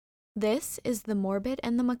This is The Morbid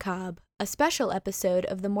and the Macabre, a special episode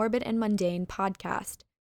of the Morbid and Mundane podcast.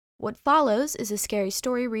 What follows is a scary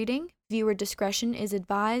story reading, viewer discretion is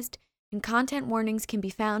advised, and content warnings can be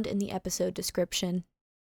found in the episode description.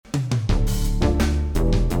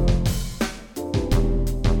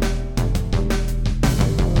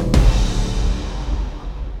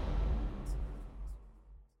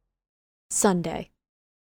 Sunday.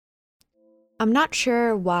 I'm not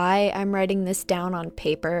sure why I'm writing this down on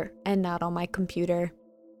paper and not on my computer.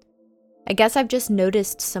 I guess I've just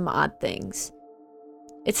noticed some odd things.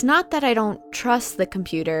 It's not that I don't trust the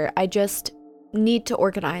computer, I just need to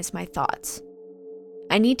organize my thoughts.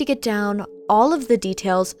 I need to get down all of the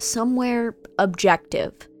details somewhere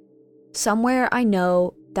objective. Somewhere I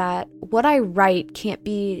know that what I write can't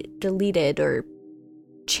be deleted or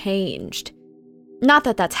changed. Not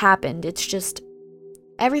that that's happened, it's just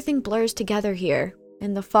everything blurs together here,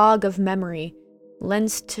 and the fog of memory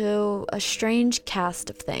lends to a strange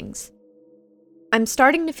cast of things. I'm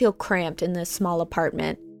starting to feel cramped in this small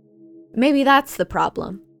apartment. Maybe that's the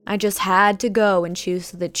problem. I just had to go and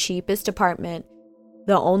choose the cheapest apartment,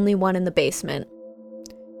 the only one in the basement.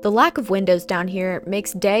 The lack of windows down here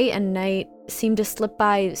makes day and night seem to slip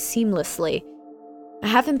by seamlessly. I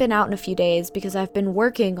haven't been out in a few days because I've been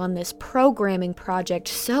working on this programming project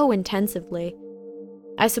so intensively.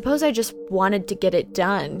 I suppose I just wanted to get it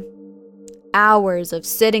done. Hours of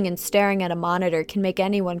sitting and staring at a monitor can make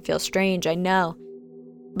anyone feel strange, I know.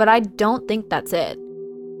 But I don't think that's it.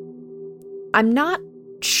 I'm not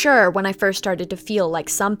sure when I first started to feel like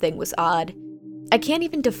something was odd. I can't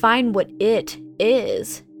even define what it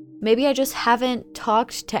is. Maybe I just haven't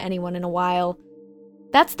talked to anyone in a while.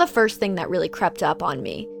 That's the first thing that really crept up on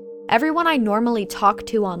me. Everyone I normally talk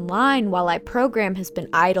to online while I program has been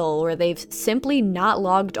idle, or they've simply not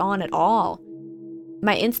logged on at all.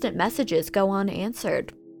 My instant messages go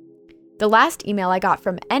unanswered. The last email I got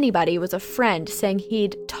from anybody was a friend saying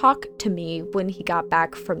he'd talk to me when he got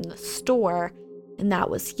back from the store, and that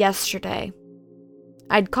was yesterday.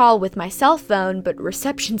 I'd call with my cell phone, but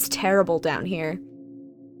reception's terrible down here.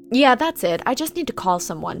 Yeah, that's it. I just need to call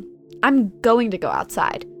someone. I'm going to go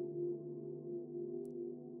outside.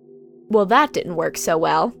 Well, that didn't work so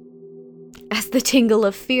well. As the tingle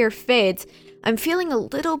of fear fades, I'm feeling a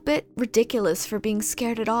little bit ridiculous for being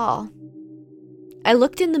scared at all. I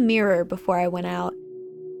looked in the mirror before I went out,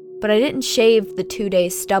 but I didn't shave the 2-day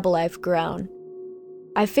stubble I've grown.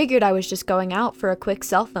 I figured I was just going out for a quick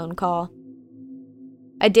cell phone call.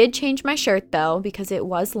 I did change my shirt, though, because it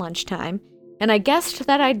was lunchtime, and I guessed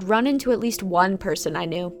that I'd run into at least one person I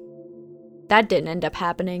knew. That didn't end up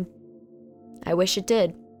happening. I wish it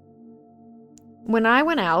did. When I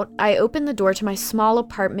went out, I opened the door to my small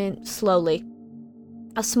apartment slowly.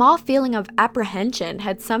 A small feeling of apprehension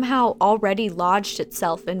had somehow already lodged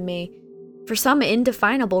itself in me, for some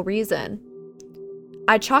indefinable reason.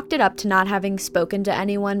 I chalked it up to not having spoken to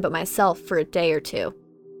anyone but myself for a day or two.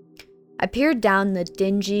 I peered down the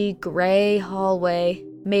dingy, gray hallway,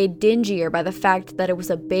 made dingier by the fact that it was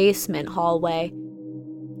a basement hallway.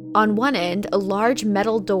 On one end, a large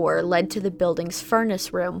metal door led to the building's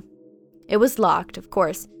furnace room. It was locked, of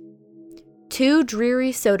course. 2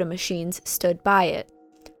 dreary soda machines stood by it.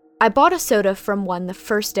 I bought a soda from one the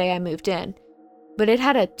first day I moved in, but it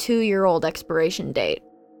had a 2-year-old expiration date.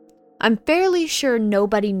 I'm fairly sure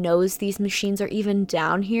nobody knows these machines are even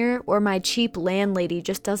down here, or my cheap landlady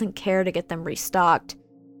just doesn't care to get them restocked.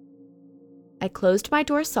 I closed my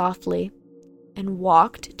door softly and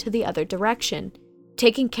walked to the other direction,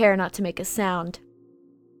 taking care not to make a sound.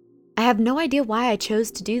 I have no idea why I chose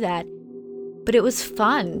to do that. But it was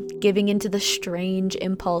fun, giving into the strange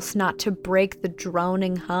impulse not to break the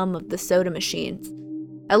droning hum of the soda machines,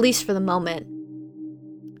 at least for the moment.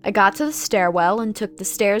 I got to the stairwell and took the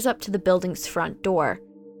stairs up to the building's front door.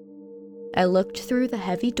 I looked through the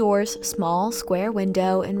heavy door's small square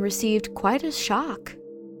window and received quite a shock.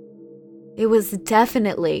 It was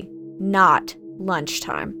definitely not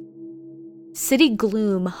lunchtime. City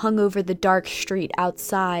gloom hung over the dark street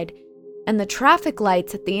outside, and the traffic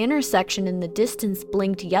lights at the intersection in the distance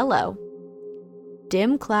blinked yellow.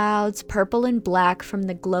 Dim clouds, purple and black from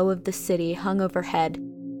the glow of the city, hung overhead.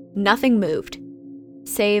 Nothing moved,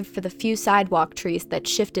 save for the few sidewalk trees that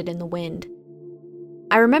shifted in the wind.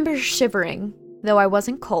 I remember shivering, though I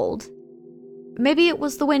wasn't cold. Maybe it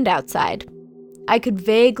was the wind outside. I could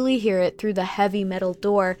vaguely hear it through the heavy metal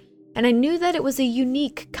door, and I knew that it was a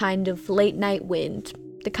unique kind of late-night wind,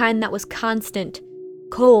 the kind that was constant,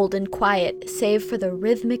 cold and quiet, save for the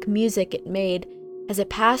rhythmic music it made as it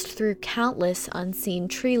passed through countless unseen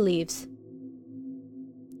tree leaves.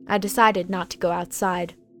 I decided not to go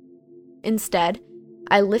outside. Instead,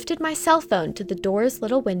 I lifted my cell phone to the door's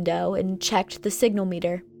little window and checked the signal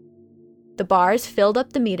meter. The bars filled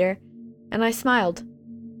up the meter, and I smiled.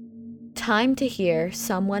 Time to hear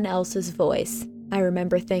someone else's voice, I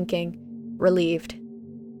remember thinking, relieved.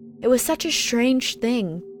 It was such a strange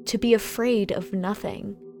thing to be afraid of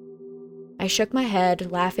nothing. I shook my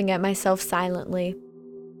head, laughing at myself silently.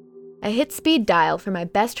 I hit speed dial for my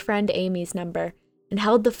best friend Amy's number and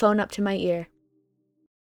held the phone up to my ear.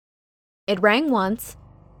 It rang once,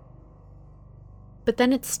 but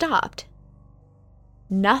then it stopped.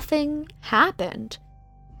 Nothing happened.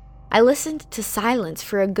 I listened to silence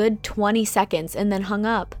for a good 20 seconds and then hung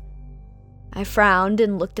up. I frowned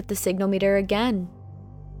and looked at the signal meter again.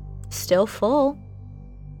 Still full.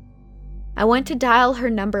 I went to dial her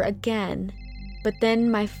number again, but then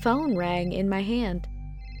my phone rang in my hand,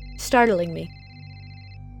 startling me.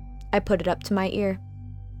 I put it up to my ear.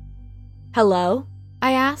 "Hello?"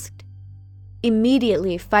 I asked,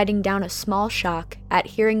 immediately fighting down a small shock at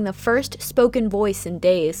hearing the first spoken voice in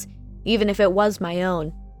days, even if it was my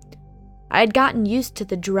own. I had gotten used to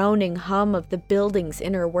the droning hum of the building's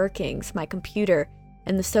inner workings, my computer,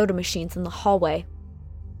 and the soda machines in the hallway.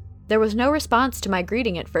 There was no response to my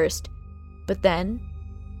greeting at first, but then,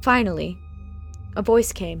 finally, a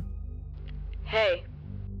voice came. "Hey,"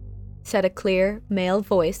 said a clear, male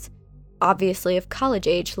voice, obviously of college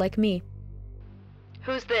age like me.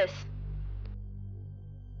 "Who's this?"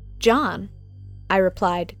 "John," I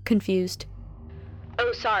replied, confused.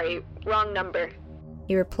 "Oh, sorry, wrong number."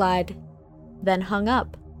 He replied, then hung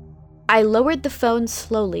up. I lowered the phone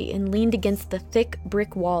slowly and leaned against the thick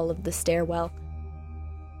brick wall of the stairwell.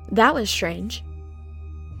 That was strange.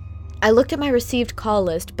 I looked at my received call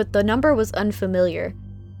list, but the number was unfamiliar.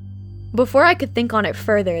 Before I could think on it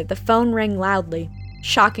further, the phone rang loudly,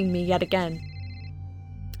 shocking me yet again.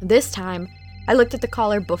 This time, I looked at the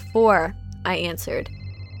caller before I answered.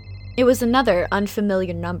 It was another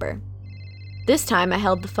unfamiliar number. This time, I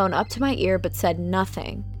held the phone up to my ear but said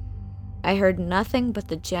nothing. I heard nothing but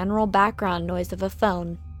the general background noise of a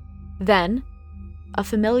phone. Then, a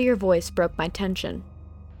familiar voice broke my tension.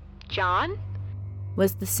 "John?"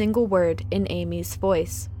 was the single word in Amy's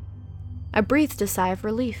voice. I breathed a sigh of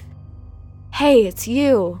relief. "Hey, it's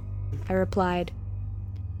you," I replied.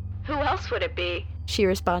 "Who else would it be?" She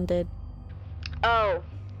responded. "Oh,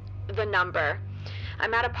 the number.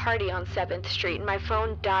 I'm at a party on 7th Street and my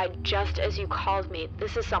phone died just as you called me.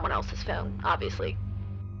 This is someone else's phone, obviously."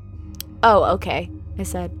 "Oh, okay," I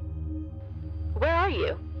said. "Where are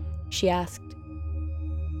you?" she asked.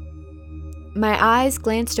 My eyes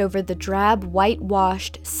glanced over the drab,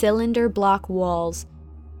 whitewashed, cylinder block walls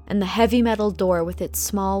and the heavy metal door with its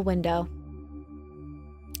small window.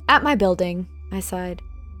 "At my building," I sighed.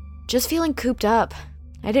 "Just feeling cooped up.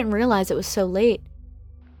 I didn't realize it was so late."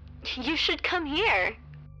 "You should come here,"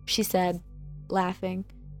 she said, laughing.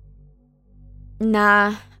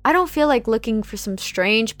 "Nah, I don't feel like looking for some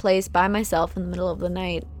strange place by myself in the middle of the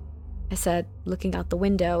night," I said, looking out the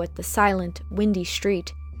window at the silent, windy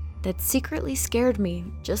street that secretly scared me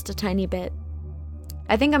just a tiny bit.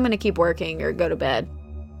 "I think I'm gonna keep working or go to bed."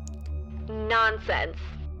 "Nonsense,"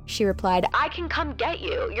 she replied. "I can come get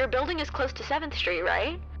you. Your building is close to 7th Street,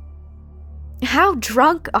 right?" "How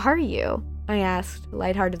drunk are you?" I asked,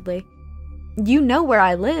 lightheartedly. "You know where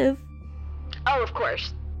I live." "Oh, of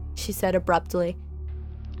course," she said abruptly.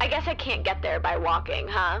 "I guess I can't get there by walking,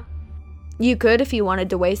 huh?" "You could if you wanted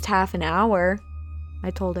to waste half an hour,"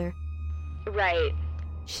 I told her. "Right,"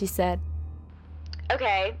 she said.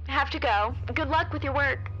 "Okay, have to go. Good luck with your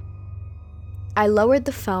work." I lowered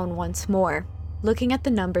the phone once more, looking at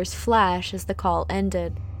the numbers flash as the call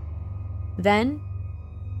ended. Then,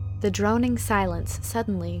 the droning silence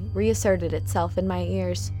suddenly reasserted itself in my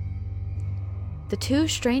ears. The two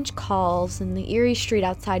strange calls and the eerie street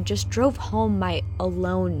outside just drove home my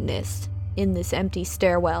aloneness in this empty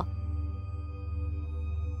stairwell.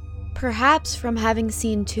 Perhaps from having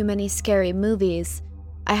seen too many scary movies,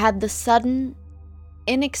 I had the sudden,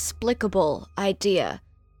 inexplicable idea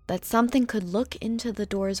that something could look into the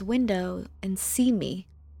door's window and see me.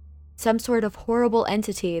 Some sort of horrible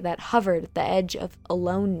entity that hovered at the edge of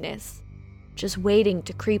aloneness, just waiting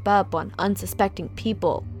to creep up on unsuspecting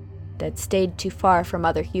people that stayed too far from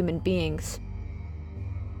other human beings.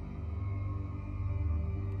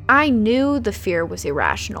 I knew the fear was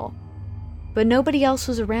irrational, but nobody else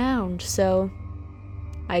was around, so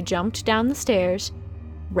I jumped down the stairs,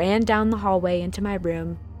 ran down the hallway into my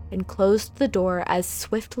room, and closed the door as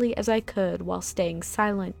swiftly as I could while staying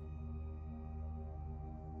silent.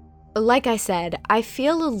 Like I said, I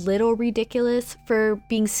feel a little ridiculous for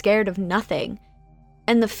being scared of nothing,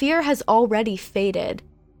 and the fear has already faded.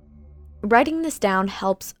 Writing this down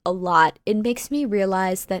helps a lot. It makes me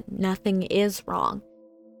realize that nothing is wrong.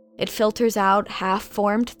 It filters out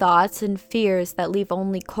half-formed thoughts and fears that leave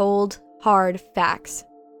only cold, hard facts.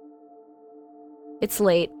 It's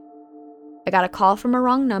late. I got a call from a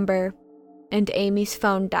wrong number, and Amy's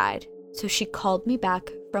phone died, so she called me back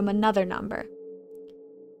from another number.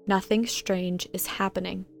 Nothing strange is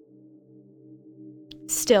happening.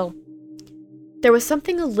 Still, there was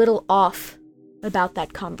something a little off about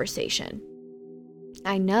that conversation.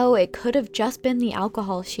 I know it could have just been the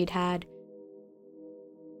alcohol she'd had.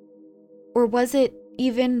 Or was it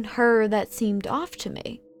even her that seemed off to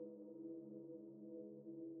me?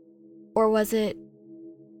 Or was it...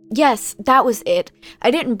 Yes, that was it.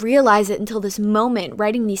 I didn't realize it until this moment,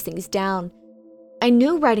 writing these things down. I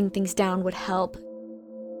knew writing things down would help.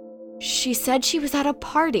 She said she was at a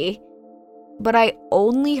party, but I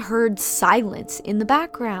only heard silence in the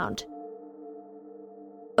background.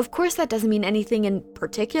 Of course, that doesn't mean anything in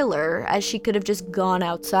particular, as she could have just gone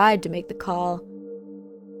outside to make the call.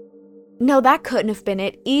 No, that couldn't have been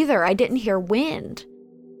it either. I didn't hear wind.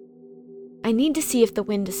 I need to see if the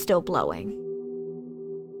wind is still blowing.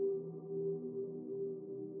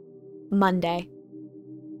 Monday.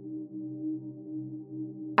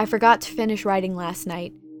 I forgot to finish writing last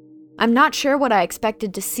night. I'm not sure what I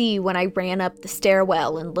expected to see when I ran up the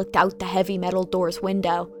stairwell and looked out the heavy metal door's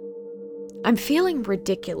window. I'm feeling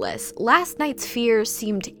ridiculous. Last night's fears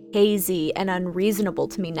seemed hazy and unreasonable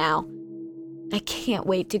to me now. I can't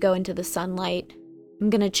wait to go into the sunlight. I'm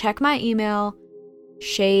gonna check my email,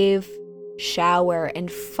 shave, shower,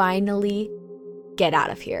 and finally get out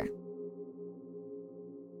of here.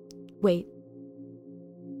 Wait.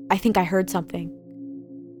 I think I heard something.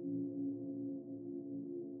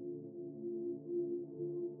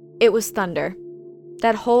 It was thunder.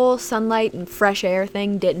 That whole sunlight and fresh air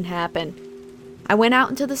thing didn't happen. I went out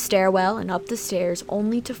into the stairwell and up the stairs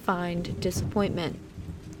only to find disappointment.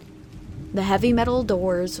 The heavy metal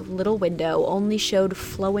door's little window only showed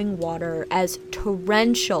flowing water as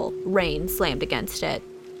torrential rain slammed against it.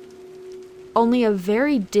 Only a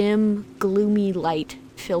very dim, gloomy light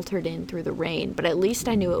filtered in through the rain, but at least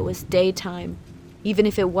I knew it was daytime, even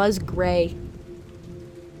if it was gray.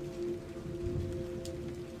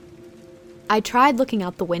 I tried looking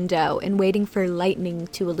out the window and waiting for lightning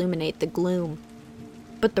to illuminate the gloom,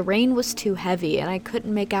 but the rain was too heavy and I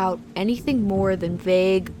couldn't make out anything more than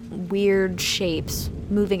vague, weird shapes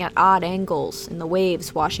moving at odd angles in the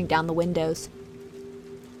waves washing down the windows.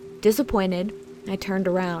 Disappointed, I turned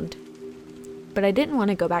around, but I didn't want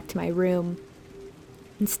to go back to my room.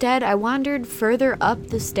 Instead, I wandered further up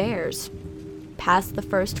the stairs, past the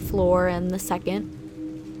first floor and the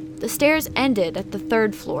second. The stairs ended at the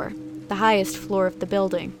third floor, the highest floor of the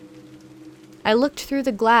building. I looked through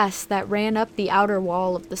the glass that ran up the outer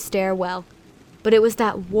wall of the stairwell, but it was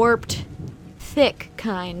that warped, thick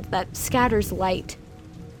kind that scatters light.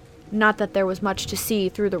 Not that there was much to see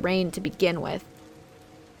through the rain to begin with.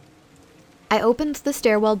 I opened the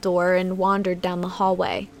stairwell door and wandered down the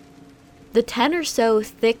hallway. The 10 or so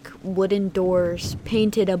thick wooden doors,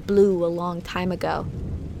 painted a blue a long time ago,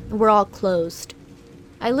 were all closed.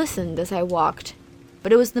 I listened as I walked,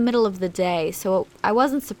 but it was the middle of the day, so I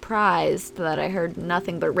wasn't surprised that I heard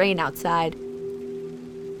nothing but rain outside.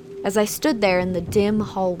 As I stood there in the dim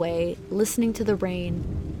hallway, listening to the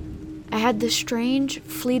rain, I had this strange,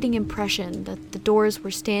 fleeting impression that the doors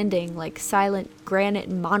were standing like silent granite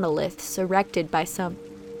monoliths erected by some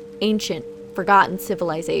ancient, forgotten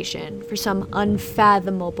civilization for some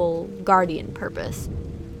unfathomable guardian purpose.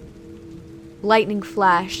 Lightning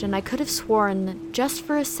flashed, and I could have sworn that just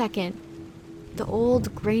for a second, the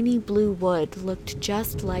old grainy blue wood looked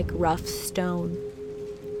just like rough stone.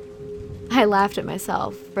 I laughed at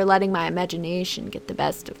myself for letting my imagination get the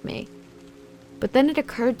best of me. But then it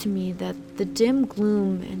occurred to me that the dim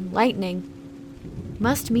gloom and lightning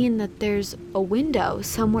must mean that there's a window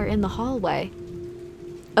somewhere in the hallway.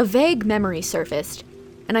 A vague memory surfaced,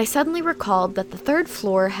 and I suddenly recalled that the third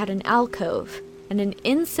floor had an alcove and an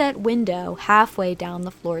inset window halfway down the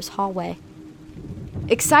floor's hallway.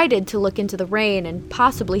 Excited to look into the rain and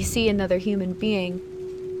possibly see another human being,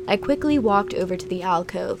 I quickly walked over to the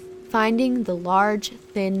alcove, finding the large,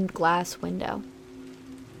 thin glass window.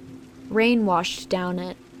 Rain washed down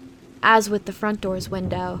it, as with the front door's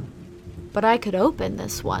window, but I could open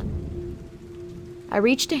this one. I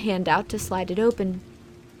reached a hand out to slide it open,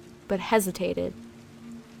 but hesitated.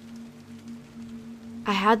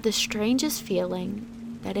 I had the strangest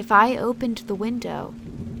feeling that if I opened the window,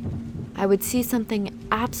 I would see something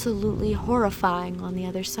absolutely horrifying on the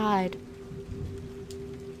other side.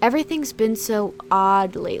 Everything's been so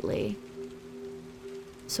odd lately.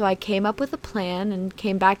 so I came up with a plan and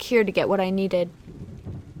came back here to get what I needed.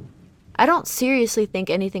 I don't seriously think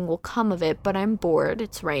anything will come of it, but I'm bored,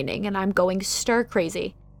 it's raining, and I'm going stir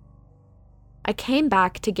crazy. I came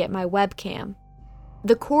back to get my webcam.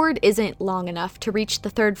 The cord isn't long enough to reach the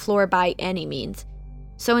 3rd floor by any means,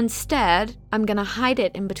 so instead, I'm gonna hide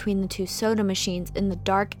it in between the 2 soda machines in the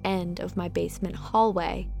dark end of my basement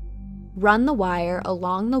hallway, run the wire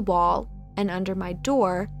along the wall and under my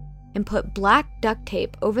door, and put black duct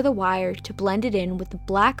tape over the wire to blend it in with the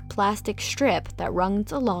black plastic strip that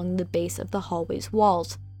runs along the base of the hallway's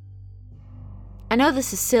walls. I know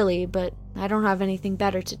this is silly, but I don't have anything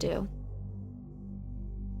better to do.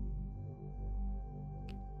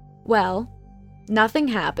 Well, nothing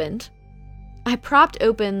happened. I propped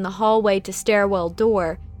open the hallway to stairwell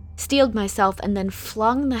door, steeled myself, and then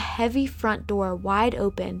flung the heavy front door wide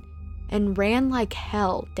open and ran like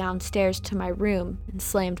hell downstairs to my room and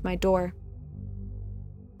slammed my door.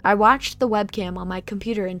 I watched the webcam on my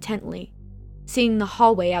computer intently, seeing the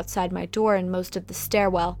hallway outside my door and most of the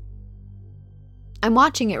stairwell. I'm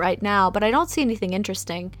watching it right now, but I don't see anything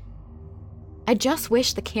interesting. I just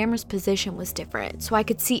wish the camera's position was different so I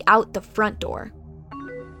could see out the front door.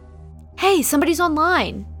 Hey, somebody's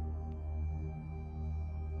online!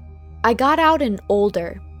 I got out an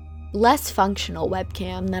older, less functional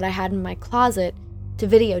webcam that I had in my closet to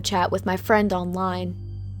video chat with my friend online.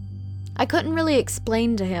 I couldn't really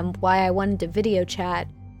explain to him why I wanted to video chat,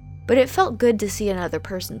 but it felt good to see another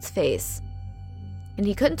person's face. And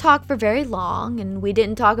he couldn't talk for very long, and we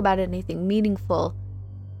didn't talk about anything meaningful,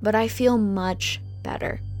 but I feel much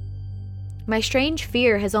better. My strange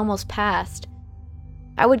fear has almost passed.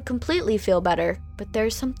 I would completely feel better, but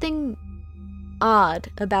there's something odd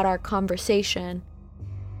about our conversation.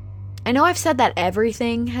 I know I've said that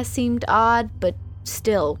everything has seemed odd, but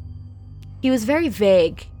still. He was very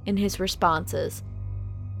vague in his responses.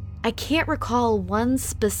 I can't recall one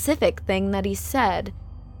specific thing that he said.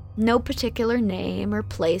 No particular name or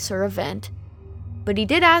place or event. But he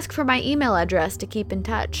did ask for my email address to keep in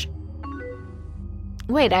touch.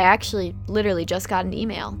 Wait, I actually literally just got an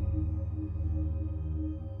email.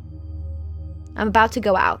 I'm about to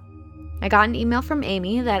go out. I got an email from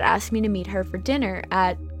Amy that asked me to meet her for dinner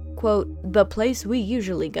at, quote, the place we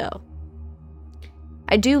usually go.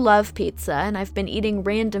 I do love pizza, and I've been eating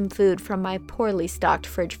random food from my poorly stocked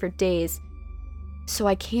fridge for days, so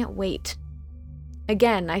I can't wait.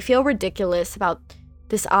 Again, I feel ridiculous about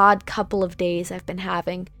this odd couple of days I've been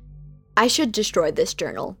having. I should destroy this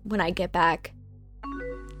journal when I get back.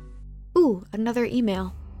 Ooh, another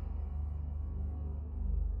email.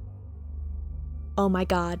 Oh my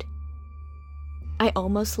god. I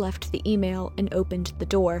almost left the email and opened the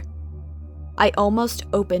door. I almost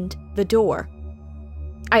opened the door,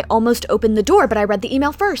 but I read the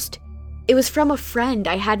email first. It was from a friend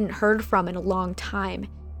I hadn't heard from in a long time,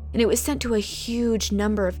 and it was sent to a huge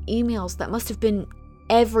number of emails that must have been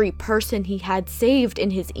every person he had saved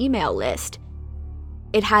in his email list.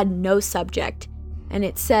 It had no subject, and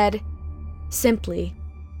it said, simply,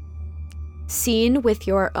 "Seen with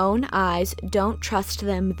your own eyes, don't trust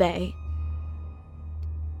them, they."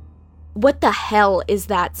 What the hell is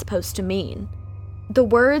that supposed to mean? The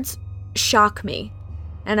words shock me,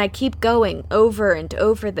 and I keep going over and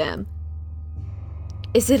over them.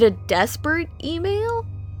 Is it a desperate email?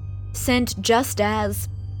 Sent just as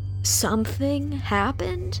something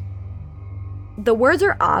happened? The words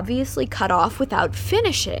are obviously cut off without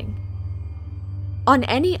finishing. On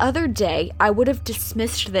any other day, I would have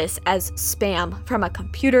dismissed this as spam from a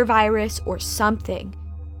computer virus or something.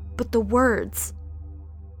 But the words,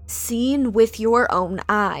 "Seen with your own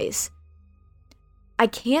eyes." I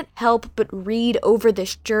can't help but read over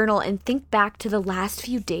this journal and think back to the last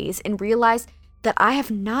few days and realize that I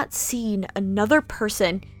have not seen another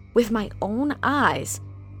person with my own eyes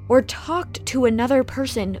or talked to another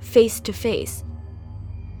person face to face.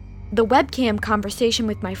 The webcam conversation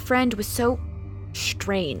with my friend was so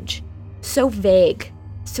strange, so vague,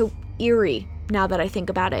 so eerie now that I think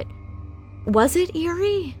about it. Was it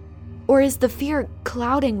eerie? Or is the fear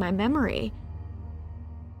clouding my memory?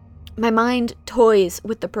 My mind toys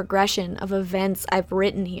with the progression of events I've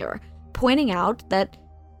written here, pointing out that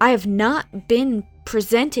I have not been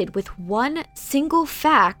presented with one single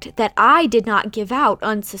fact that I did not give out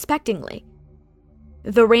unsuspectingly.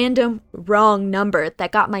 The random wrong number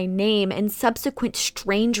that got my name and subsequent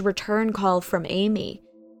strange return call from Amy.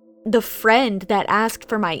 The friend that asked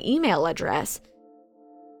for my email address.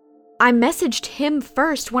 I messaged him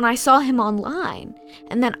first when I saw him online,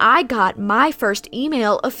 and then I got my first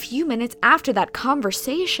email a few minutes after that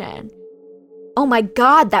conversation. Oh my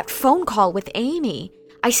god, that phone call with Amy.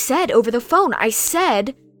 I said over the phone, I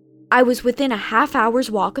said I was within a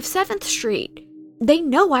half-hour's walk of 7th Street. They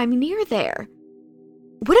know I'm near there.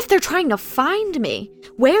 What if they're trying to find me?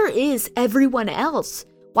 Where is everyone else?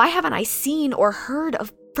 Why haven't I seen or heard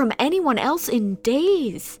from anyone else in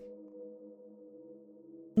days?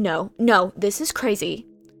 No, this is crazy.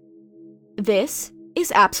 This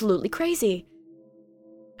is absolutely crazy.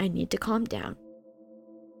 I need to calm down.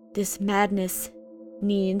 This madness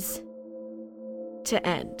needs to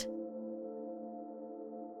end.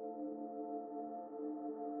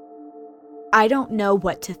 I don't know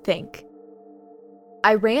what to think.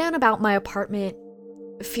 I ran about my apartment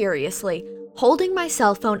furiously, holding my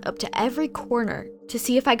cell phone up to every corner to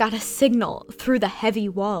see if I got a signal through the heavy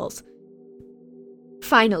walls.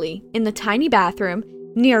 Finally, in the tiny bathroom,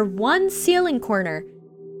 near one ceiling corner,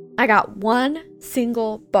 I got one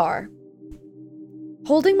single bar.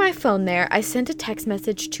 Holding my phone there, I sent a text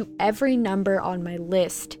message to every number on my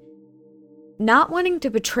list. Not wanting to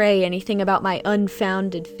betray anything about my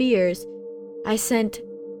unfounded fears, I sent,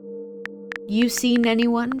 "You seen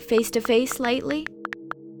anyone face to face lately?"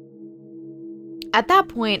 At that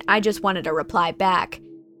point, I just wanted a reply back.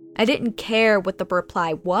 I didn't care what the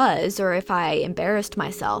reply was or if I embarrassed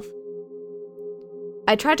myself.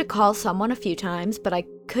 I tried to call someone a few times, but I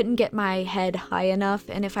couldn't get my head high enough,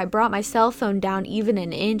 and if I brought my cell phone down even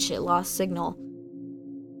an inch, it lost signal.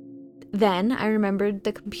 Then I remembered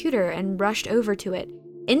the computer and rushed over to it,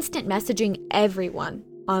 instant messaging everyone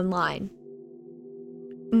online.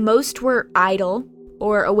 Most were idle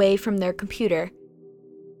or away from their computer.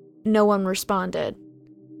 No one responded.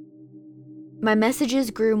 My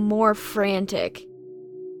messages grew more frantic.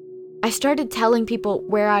 I started telling people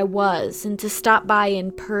where I was and to stop by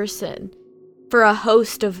in person for a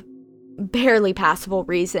host of barely passable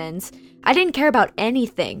reasons. I didn't care about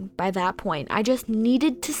anything by that point. I just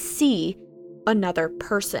needed to see another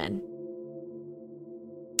person.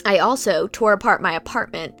 I also tore apart my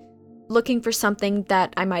apartment, looking for something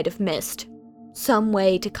that I might have missed. Some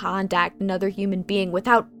way to contact another human being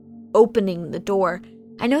without opening the door.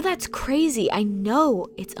 I know that's crazy. I know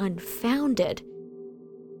it's unfounded.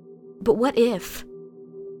 But what if?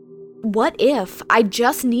 What if? I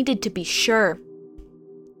just needed to be sure.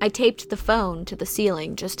 I taped the phone to the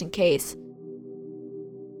ceiling just in case.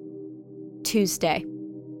 Tuesday.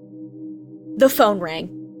 The phone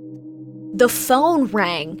rang. The phone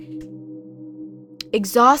rang.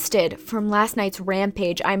 Exhausted from last night's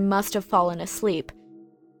rampage, I must have fallen asleep.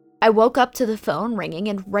 I woke up to the phone ringing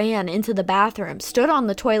and ran into the bathroom, stood on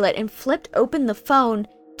the toilet, and flipped open the phone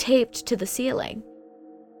taped to the ceiling.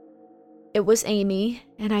 It was Amy,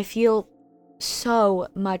 and I feel so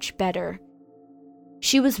much better.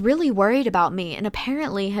 She was really worried about me and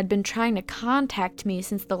apparently had been trying to contact me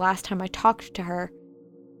since the last time I talked to her.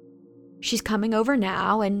 She's coming over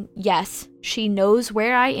now, and yes, she knows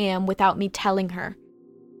where I am without me telling her.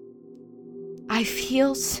 I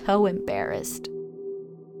feel so embarrassed.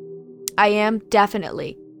 I am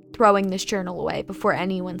definitely throwing this journal away before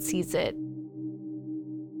anyone sees it.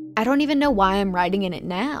 I don't even know why I'm writing in it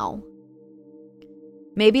now.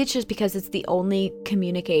 Maybe it's just because it's the only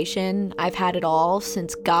communication I've had at all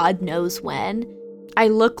since God knows when. I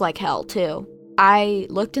look like hell, too. I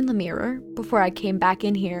looked in the mirror before I came back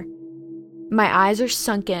in here. My eyes are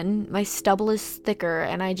sunken, my stubble is thicker,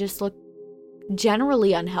 and I just look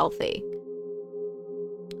generally unhealthy.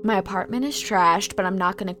 My apartment is trashed, but I'm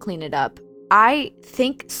not going to clean it up. I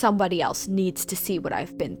think somebody else needs to see what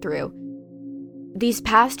I've been through. These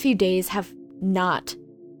past few days have not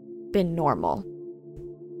been normal.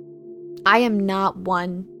 I am not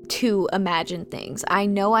one to imagine things. I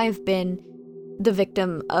know I've been the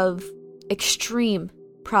victim of extreme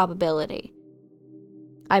probability.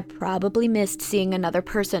 I probably missed seeing another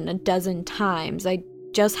person a dozen times. I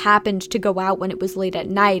just happened to go out when it was late at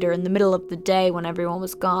night or in the middle of the day when everyone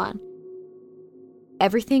was gone.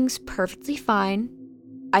 Everything's perfectly fine.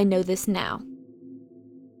 I know this now.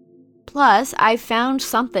 Plus, I found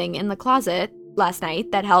something in the closet last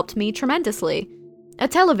night that helped me tremendously. A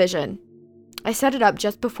television. I set it up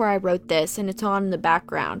just before I wrote this, and it's on in the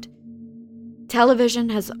background. Television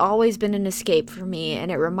has always been an escape for me,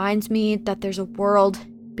 and it reminds me that there's a world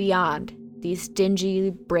beyond these dingy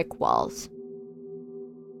brick walls.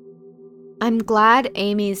 I'm glad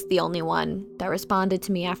Amy's the only one that responded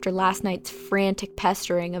to me after last night's frantic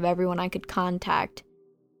pestering of everyone I could contact.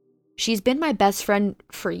 She's been my best friend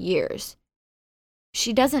for years.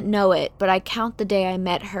 She doesn't know it, but I count the day I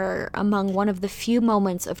met her among one of the few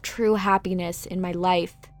moments of true happiness in my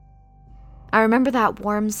life. I remember that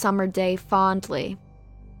warm summer day fondly.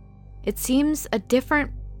 It seems a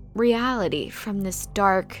different reality from this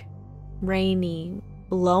dark, rainy,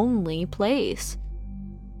 lonely place.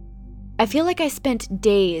 I feel like I spent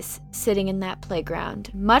days sitting in that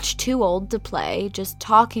playground, much too old to play, just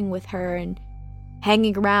talking with her and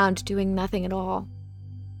hanging around doing nothing at all.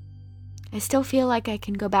 I still feel like I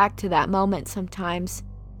can go back to that moment sometimes,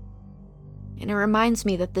 and it reminds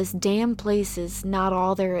me that this damn place is not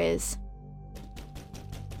all there is.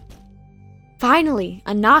 Finally,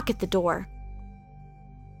 a knock at the door.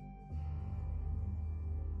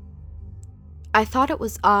 I thought it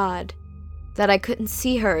was odd that I couldn't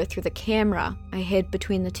see her through the camera I hid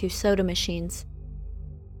between the two soda machines.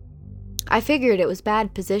 I figured it was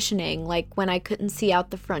bad positioning, like when I couldn't see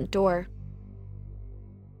out the front door.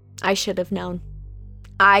 I should have known.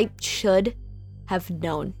 I should have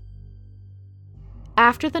known.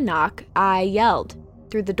 After the knock, I yelled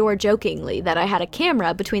through the door jokingly that I had a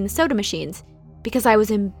camera between the soda machines because I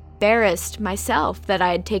was embarrassed myself that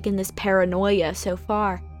I had taken this paranoia so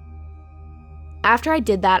far. After I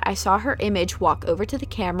did that, I saw her image walk over to the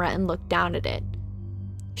camera and look down at it.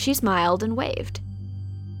 She smiled and waved.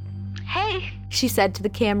 Hey, She said to the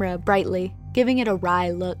camera brightly, giving it a wry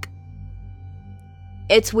look.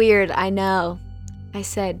 It's weird, I know, I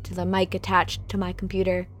said to the mic attached to my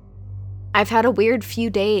computer. I've had a weird few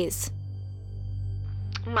days,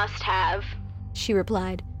 must have. she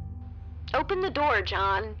replied. Open the door,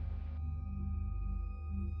 John.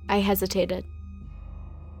 I hesitated.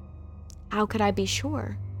 How could I be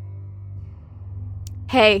sure?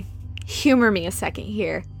 Hey, humor me a second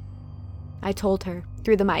here, I told her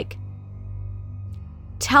through the mic.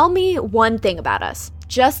 Tell me one thing about us,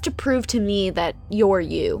 just to prove to me that you're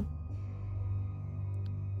you.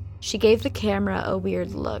 She gave the camera a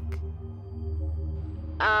weird look.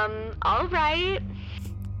 All right.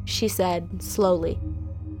 She said slowly,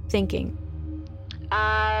 thinking.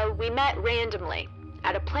 We met randomly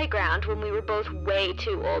at a playground when we were both way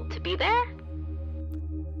too old to be there.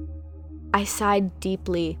 I sighed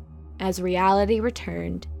deeply as reality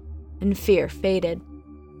returned and fear faded.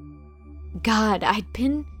 God, I'd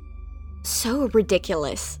been so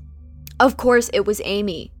ridiculous. Of course, it was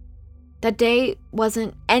Amy. That day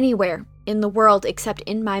wasn't anywhere in the world except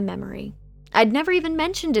in my memory. I'd never even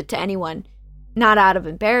mentioned it to anyone, not out of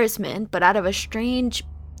embarrassment, but out of a strange,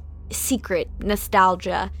 secret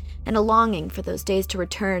nostalgia and a longing for those days to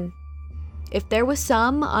return. If there was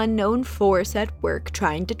some unknown force at work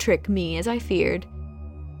trying to trick me, as I feared,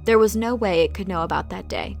 there was no way it could know about that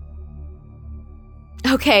day.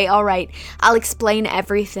 Okay, all right, I'll explain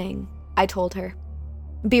everything, I told her.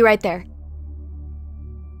 Be right there.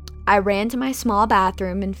 I ran to my small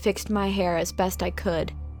bathroom and fixed my hair as best I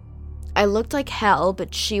could. I looked like hell,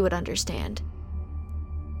 but she would understand.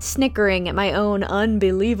 Snickering at my own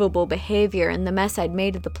unbelievable behavior and the mess I'd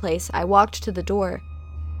made of the place, I walked to the door.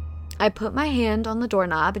 I put my hand on the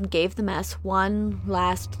doorknob and gave the mess one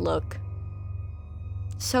last look.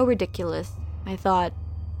 So ridiculous, I thought.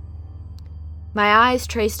 My eyes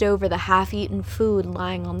traced over the half-eaten food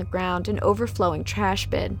lying on the ground, an overflowing trash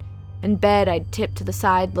bin, and bed I'd tipped to the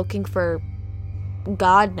side looking for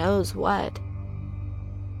God knows what.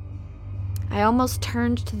 I almost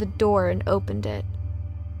turned to the door and opened it,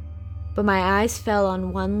 but my eyes fell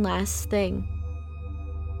on one last thing.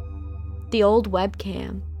 The old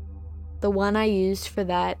webcam, the one I used for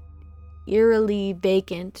that eerily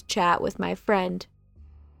vacant chat with my friend.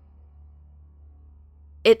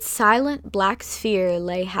 Its silent black sphere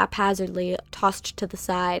lay haphazardly tossed to the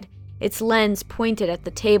side, its lens pointed at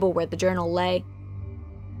the table where the journal lay.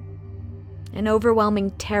 An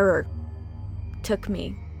overwhelming terror took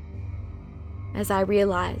me as I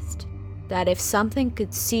realized that if something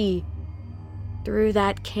could see through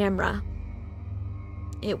that camera,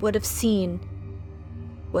 it would have seen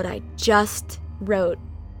what I just wrote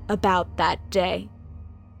about that day.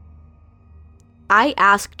 I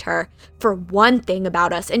asked her for one thing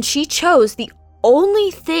about us, and she chose the only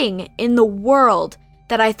thing in the world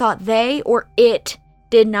that I thought they or it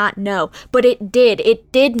did not know. But it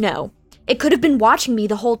did know. It could have been watching me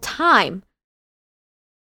the whole time.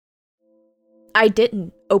 I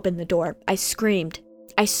didn't open the door. I screamed.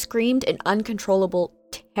 I screamed in uncontrollable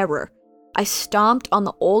terror. I stomped on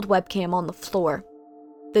the old webcam on the floor.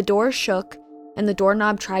 The door shook, and the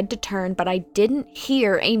doorknob tried to turn, but I didn't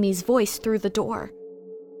hear Amy's voice through the door.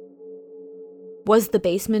 Was the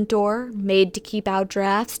basement door, made to keep out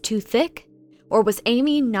drafts, too thick? Or was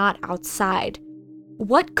Amy not outside?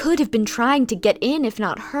 What could have been trying to get in if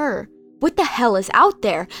not her? What the hell is out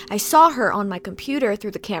there? I saw her on my computer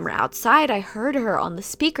through the camera outside. I heard her on the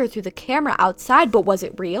speaker through the camera outside, but was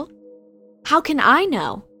it real? How can I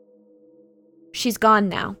know? She's gone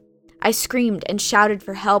now. I screamed and shouted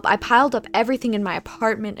for help. I piled up everything in my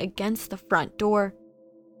apartment against the front door.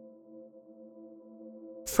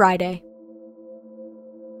 Friday.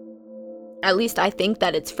 At least I think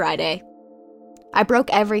that it's Friday. I broke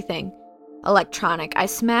everything electronic. I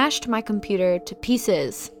smashed my computer to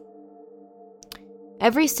pieces.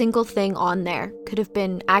 Every single thing on there could have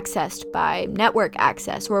been accessed by network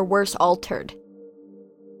access or worse, altered.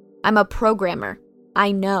 I'm a programmer.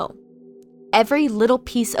 I know. Every little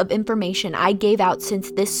piece of information I gave out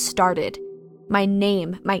since this started, my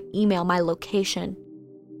name, my email, my location,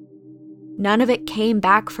 none of it came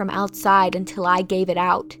back from outside until I gave it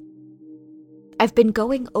out. I've been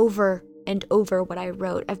going over and over what I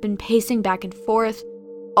wrote. I've been pacing back and forth,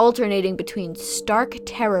 alternating between stark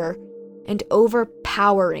terror and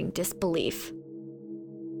overpowering disbelief.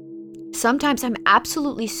 Sometimes I'm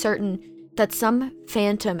absolutely certain that some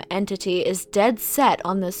phantom entity is dead set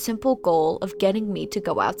on the simple goal of getting me to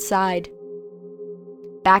go outside.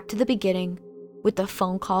 Back to the beginning with the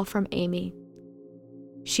phone call from Amy.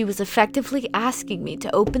 She was effectively asking me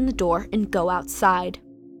to open the door and go outside.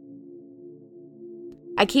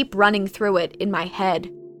 I keep running through it in my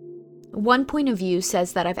head. One point of view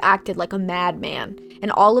says that I've acted like a madman,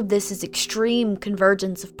 and all of this is extreme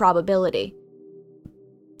convergence of probability.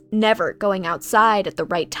 Never going outside at the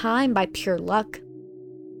right time by pure luck.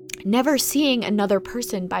 Never seeing another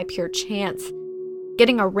person by pure chance.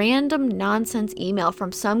 Getting a random nonsense email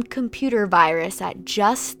from some computer virus at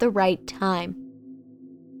just the right time.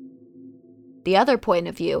 The other point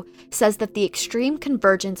of view says that the extreme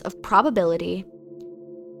convergence of probability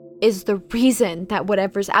is the reason that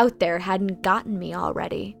whatever's out there hadn't gotten me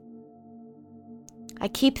already. I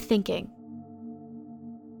keep thinking,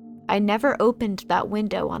 I never opened that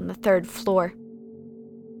window on the 3rd floor.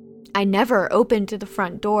 I never opened the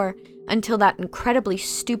front door until that incredibly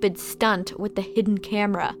stupid stunt with the hidden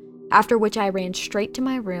camera, after which I ran straight to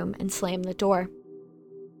my room and slammed the door.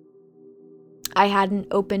 I hadn't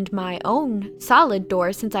opened my own solid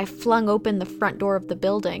door since I flung open the front door of the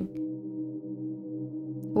building.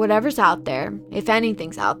 Whatever's out there, if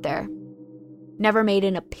anything's out there, never made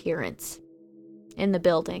an appearance in the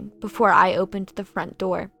building before I opened the front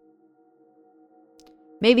door.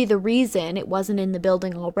 Maybe the reason it wasn't in the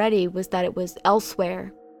building already was that it was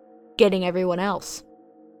elsewhere, getting everyone else.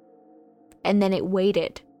 And then it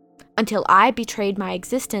waited until I betrayed my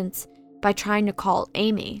existence by trying to call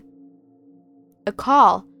Amy. A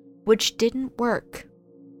call which didn't work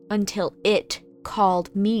until it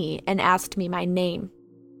called me and asked me my name.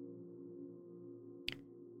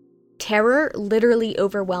 Terror literally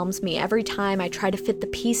overwhelms me every time I try to fit the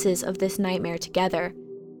pieces of this nightmare together.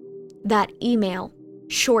 That email,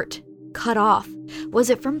 short, cut off, was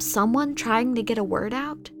it from someone trying to get a word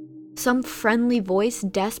out? Some friendly voice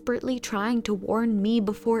desperately trying to warn me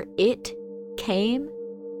before it came?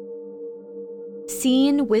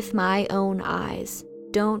 Seen with my own eyes,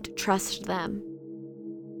 don't trust them.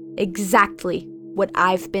 Exactly what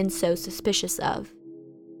I've been so suspicious of.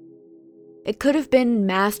 It could have been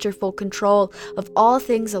masterful control of all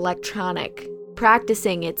things electronic,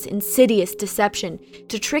 practicing its insidious deception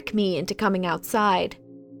to trick me into coming outside.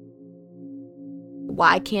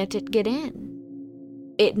 Why can't it get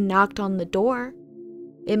in? It knocked on the door.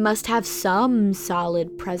 It must have some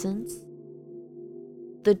solid presence.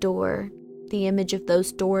 The door, the image of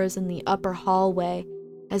those doors in the upper hallway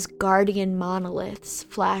as guardian monoliths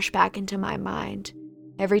flash back into my mind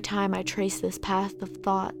every time I trace this path of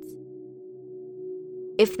thoughts.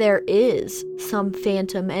 If there is some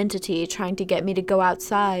phantom entity trying to get me to go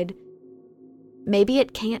outside, maybe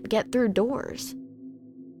it can't get through doors.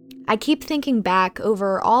 I keep thinking back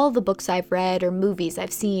over all the books I've read or movies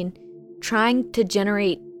I've seen, trying to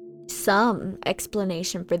generate some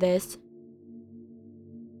explanation for this.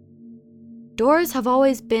 Doors have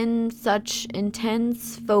always been such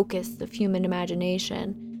intense focus of human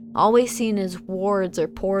imagination, always seen as wards or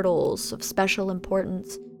portals of special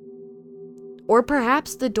importance. Or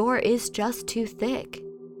perhaps the door is just too thick.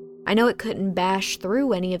 I know it couldn't bash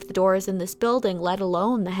through any of the doors in this building, let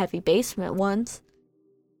alone the heavy basement ones.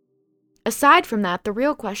 Aside from that, the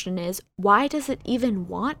real question is, why does it even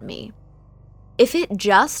want me? If it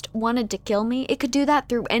just wanted to kill me, it could do that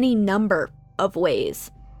through any number of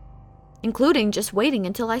ways, including just waiting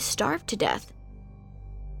until I starved to death.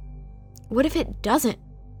 What if it doesn't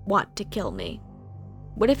want to kill me?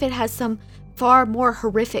 What if it has some far more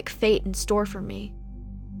horrific fate in store for me?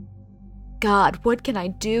 God, what can I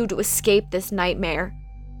do to escape this nightmare?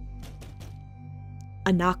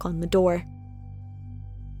 A knock on the door.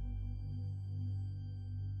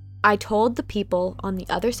 I told the people on the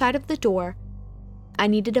other side of the door I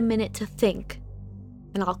needed a minute to think,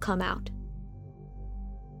 and I'll come out.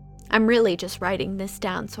 I'm really just writing this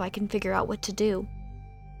down so I can figure out what to do.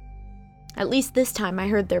 At least this time I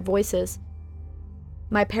heard their voices.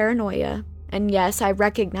 My paranoia, and yes, I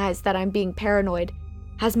recognize that I'm being paranoid,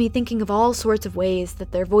 has me thinking of all sorts of ways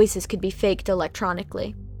that their voices could be faked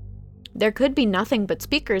electronically. There could be nothing but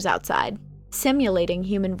speakers outside, simulating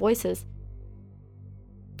human voices.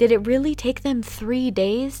 Did it really take them 3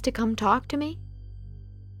 days to come talk to me?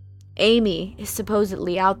 Amy is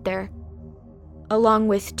supposedly out there, along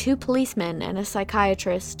with 2 policemen and a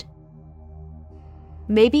psychiatrist.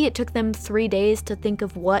 Maybe it took them 3 days to think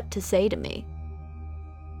of what to say to me.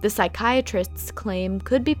 The psychiatrist's claim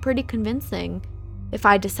could be pretty convincing if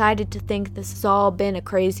I decided to think this has all been a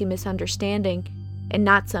crazy misunderstanding and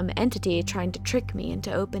not some entity trying to trick me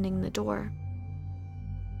into opening the door.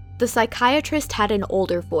 The psychiatrist had an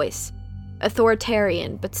older voice,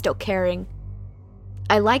 authoritarian but still caring.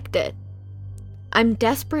 I liked it. I'm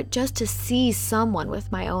desperate just to see someone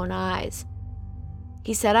with my own eyes.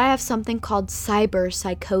 He said I have something called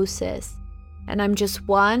cyberpsychosis, and I'm just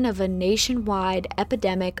one of a nationwide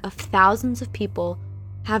epidemic of thousands of people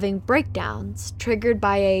having breakdowns triggered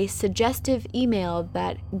by a suggestive email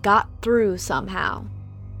that got through somehow.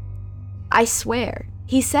 I swear,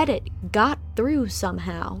 he said it got through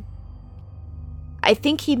somehow. I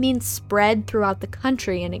think he means spread throughout the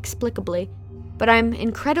country inexplicably, but I'm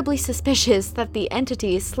incredibly suspicious that the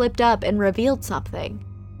entity slipped up and revealed something.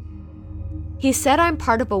 He said I'm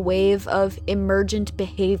part of a wave of emergent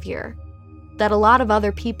behavior, that a lot of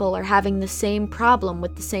other people are having the same problem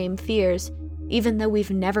with the same fears, even though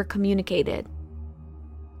we've never communicated.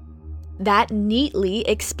 That neatly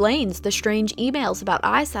explains the strange emails about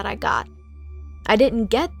eyes that I got. I didn't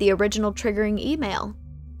get the original triggering email.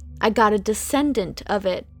 I got a descendant of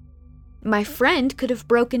it. My friend could have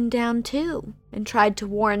broken down too, and tried to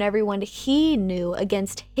warn everyone he knew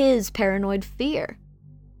against his paranoid fear.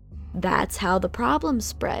 That's how the problem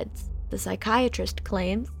spreads, the psychiatrist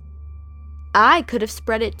claims. I could have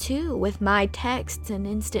spread it too with my texts and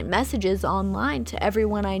instant messages online to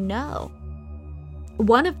everyone I know.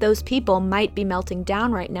 One of those people might be melting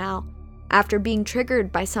down right now after being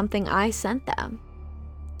triggered by something I sent them.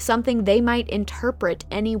 Something they might interpret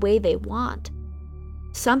any way they want.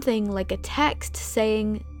 Something like a text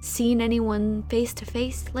saying, "Seen anyone face to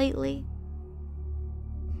face lately?"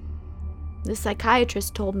 The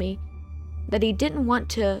psychiatrist told me that he didn't want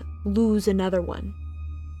to lose another one.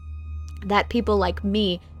 That people like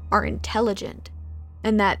me are intelligent,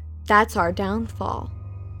 and that's our downfall.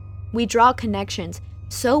 We draw connections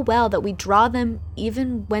so well that we draw them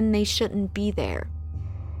even when they shouldn't be there.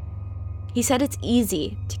 He said it's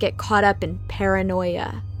easy to get caught up in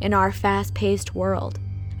paranoia in our fast-paced world,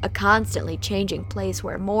 a constantly changing place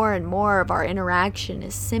where more and more of our interaction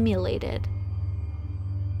is simulated.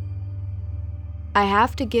 I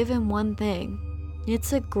have to give him one thing.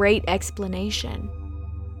 It's a great explanation.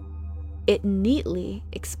 It neatly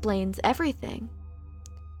explains everything.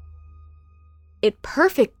 It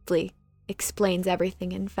perfectly explains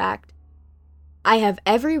everything, in fact. I have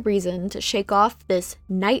every reason to shake off this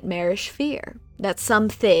nightmarish fear that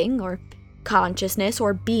something, or consciousness,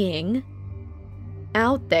 or being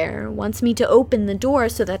out there wants me to open the door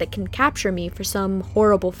so that it can capture me for some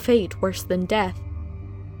horrible fate worse than death.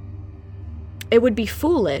 It would be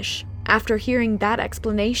foolish, after hearing that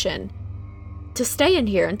explanation, to stay in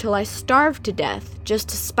here until I starve to death just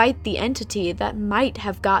to spite the entity that might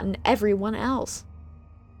have gotten everyone else.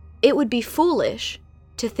 It would be foolish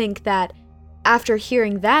to think that, after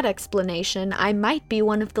hearing that explanation, I might be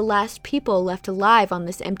one of the last people left alive on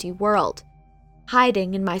this empty world,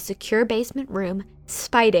 hiding in my secure basement room,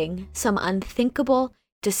 spiting some unthinkable,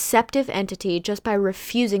 deceptive entity just by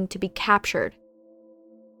refusing to be captured.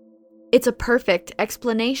 It's a perfect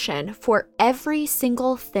explanation for every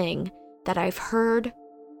single thing that I've heard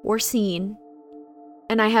or seen,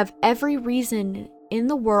 and I have every reason in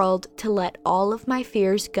the world to let all of my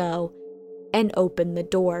fears go and open the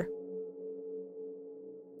door.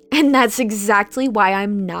 And that's exactly why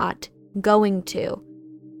I'm not going to.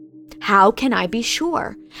 How can I be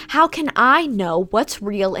sure? How can I know what's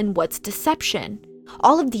real and what's deception?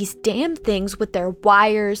 All of these damn things with their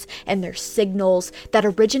wires and their signals that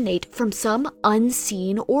originate from some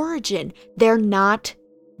unseen origin. They're not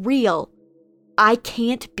real. I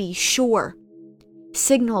can't be sure.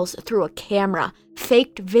 Signals through a camera,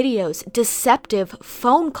 faked videos, deceptive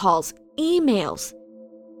phone calls, emails.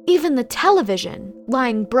 Even the television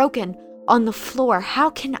lying broken on the floor. How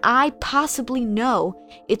can I possibly know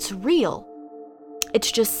it's real?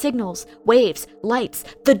 It's just signals, waves, lights,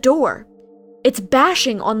 the door. It's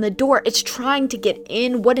bashing on the door. It's trying to get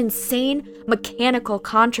in. What insane mechanical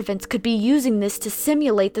contrivance could be using this to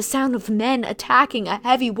simulate the sound of men attacking a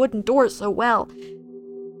heavy wooden door so well?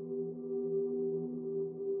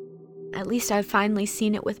 least I've finally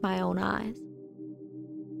seen it with my own eyes.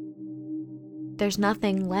 There's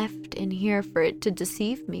nothing left in here for it to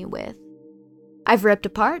deceive me with. I've ripped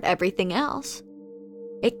apart everything else.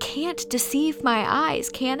 It can't deceive my eyes,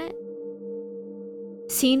 can it?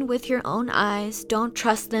 Seen with your own eyes, don't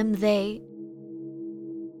trust them,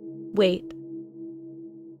 Wait.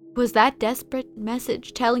 Was that desperate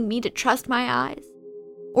message telling me to trust my eyes?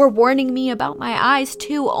 Or warning me about my eyes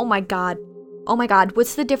too? Oh my god,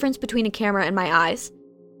 what's the difference between a camera and my eyes?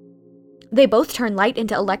 They both turn light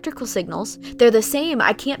into electrical signals. They're the same.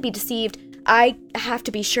 I can't be deceived. I have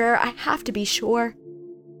to be sure.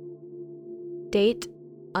 Date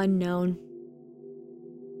unknown.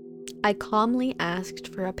 I calmly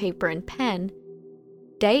asked for a paper and pen,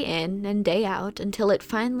 day in and day out, until it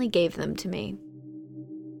finally gave them to me.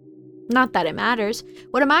 Not that it matters.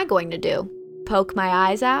 What am I going to do? Poke my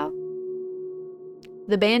eyes out?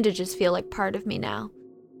 The bandages feel like part of me now.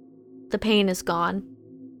 The pain is gone.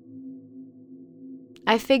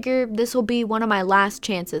 I figure this will be one of my last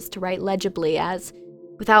chances to write legibly, as,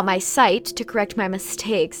 without my sight to correct my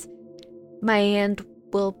mistakes, my hand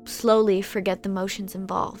will slowly forget the motions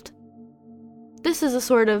involved. This is a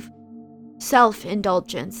sort of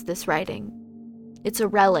self-indulgence, this writing. It's a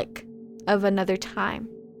relic of another time.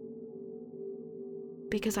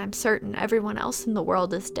 Because I'm certain everyone else in the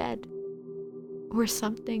world is dead. Or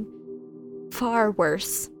something far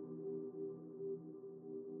worse.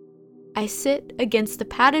 I sit against the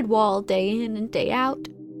padded wall day in and day out.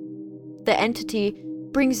 The entity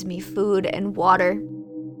brings me food and water.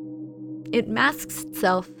 It masks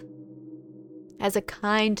itself as a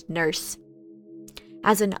kind nurse,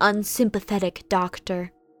 as an unsympathetic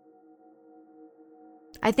doctor.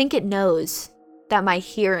 I think it knows that my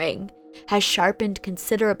hearing has sharpened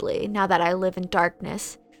considerably now that I live in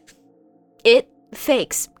darkness. It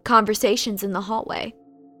fakes conversations in the hallway,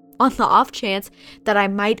 on the off chance that I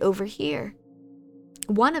might overhear.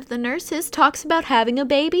 One of the nurses talks about having a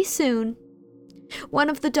baby soon. One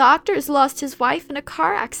of the doctors lost his wife in a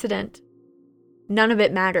car accident. None of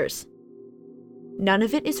it matters. None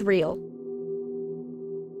of it is real.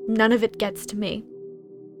 None of it gets to me.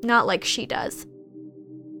 Not like she does.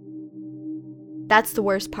 That's the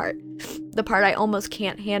worst part. The part I almost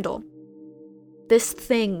can't handle. This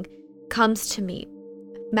thing comes to me,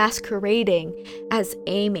 masquerading as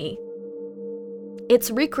Amy.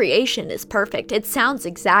 Its recreation is perfect. It sounds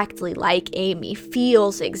exactly like Amy,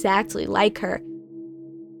 feels exactly like her.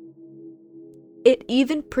 It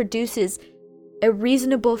even produces a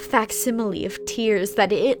reasonable facsimile of tears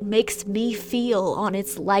that it makes me feel on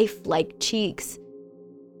its lifelike cheeks.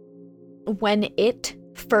 When it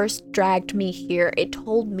first dragged me here, it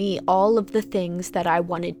told me all of the things that I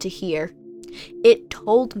wanted to hear. It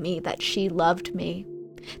told me that she loved me,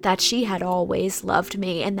 that she had always loved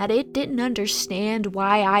me, and that it didn't understand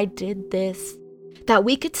why I did this. That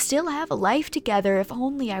we could still have a life together if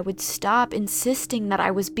only I would stop insisting that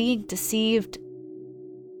I was being deceived.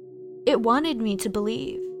 It wanted me to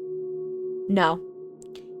believe. No,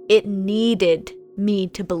 it needed me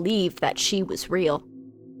to believe that she was real.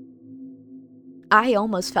 I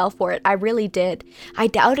almost fell for it. I really did. I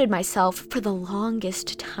doubted myself for the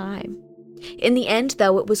longest time. In the end,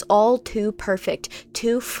 though, it was all too perfect,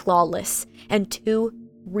 too flawless, and too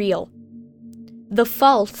real. The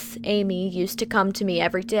false Amy used to come to me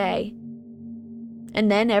every day,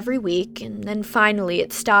 and then every week, and then finally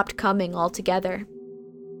it stopped coming altogether.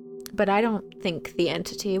 But I don't think the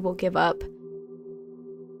entity will give up.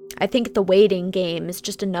 I think the waiting game is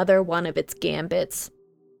just another one of its gambits.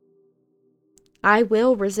 I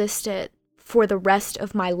will resist it for the rest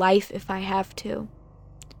of my life if I have to.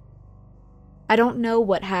 I don't know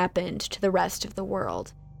what happened to the rest of the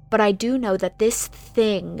world, but I do know that this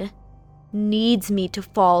thing needs me to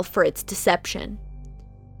fall for its deception.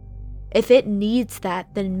 If it needs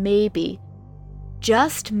that, then maybe,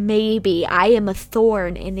 just maybe, I am a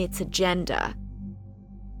thorn in its agenda.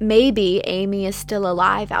 Maybe Amy is still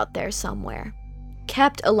alive out there somewhere,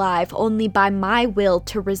 kept alive only by my will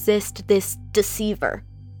to resist this deceiver.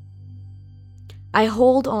 I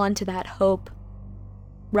hold on to that hope,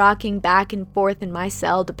 rocking back and forth in my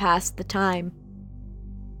cell to pass the time.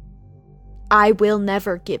 I will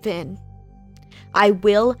never give in. I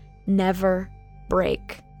will never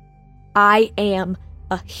break. I am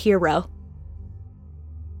a hero.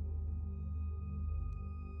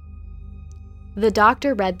 The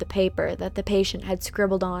doctor read the paper that the patient had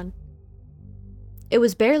scribbled on. It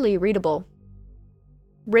was barely readable,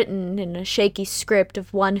 written in a shaky script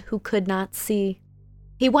of one who could not see.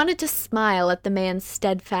 He wanted to smile at the man's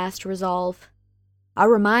steadfast resolve, a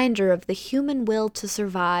reminder of the human will to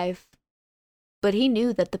survive. but he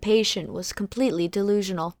knew that the patient was completely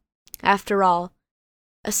delusional. After all,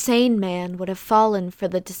 a sane man would have fallen for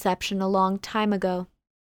the deception a long time ago.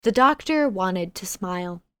 The doctor wanted to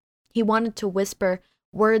smile. He wanted to whisper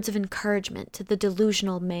words of encouragement to the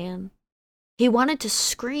delusional man. He wanted to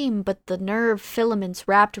scream, but the nerve filaments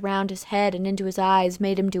wrapped around his head and into his eyes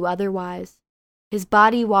made him do otherwise. His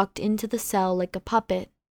body walked into the cell like a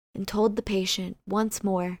puppet and told the patient once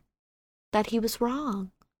more that he was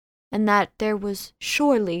wrong, and that there was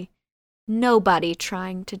surely nobody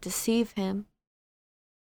trying to deceive him.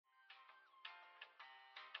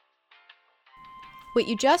 What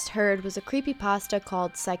you just heard was a creepypasta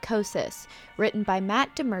called Psychosis, written by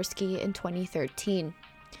Matt Demersky in 2013.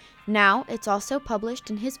 Now, it's also published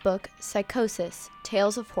in his book, Psychosis,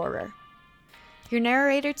 Tales of Horror. Your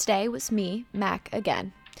narrator today was me, Mac,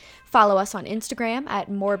 again. Follow us on Instagram at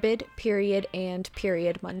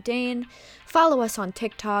morbid_and_mundane. Follow us on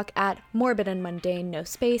TikTok at morbidandmundane, no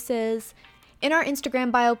spaces. In our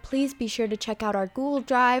Instagram bio, please be sure to check out our Google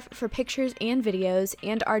Drive for pictures and videos,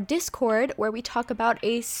 and our Discord, where we talk about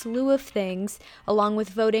a slew of things, along with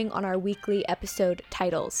voting on our weekly episode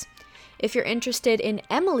titles. If you're interested in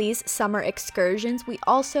Emily's summer excursions, we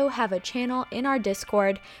also have a channel in our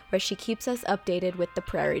Discord where she keeps us updated with the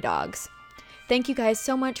prairie dogs. Thank you guys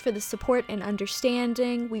so much for the support and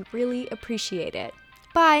understanding. We really appreciate it.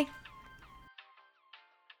 Bye!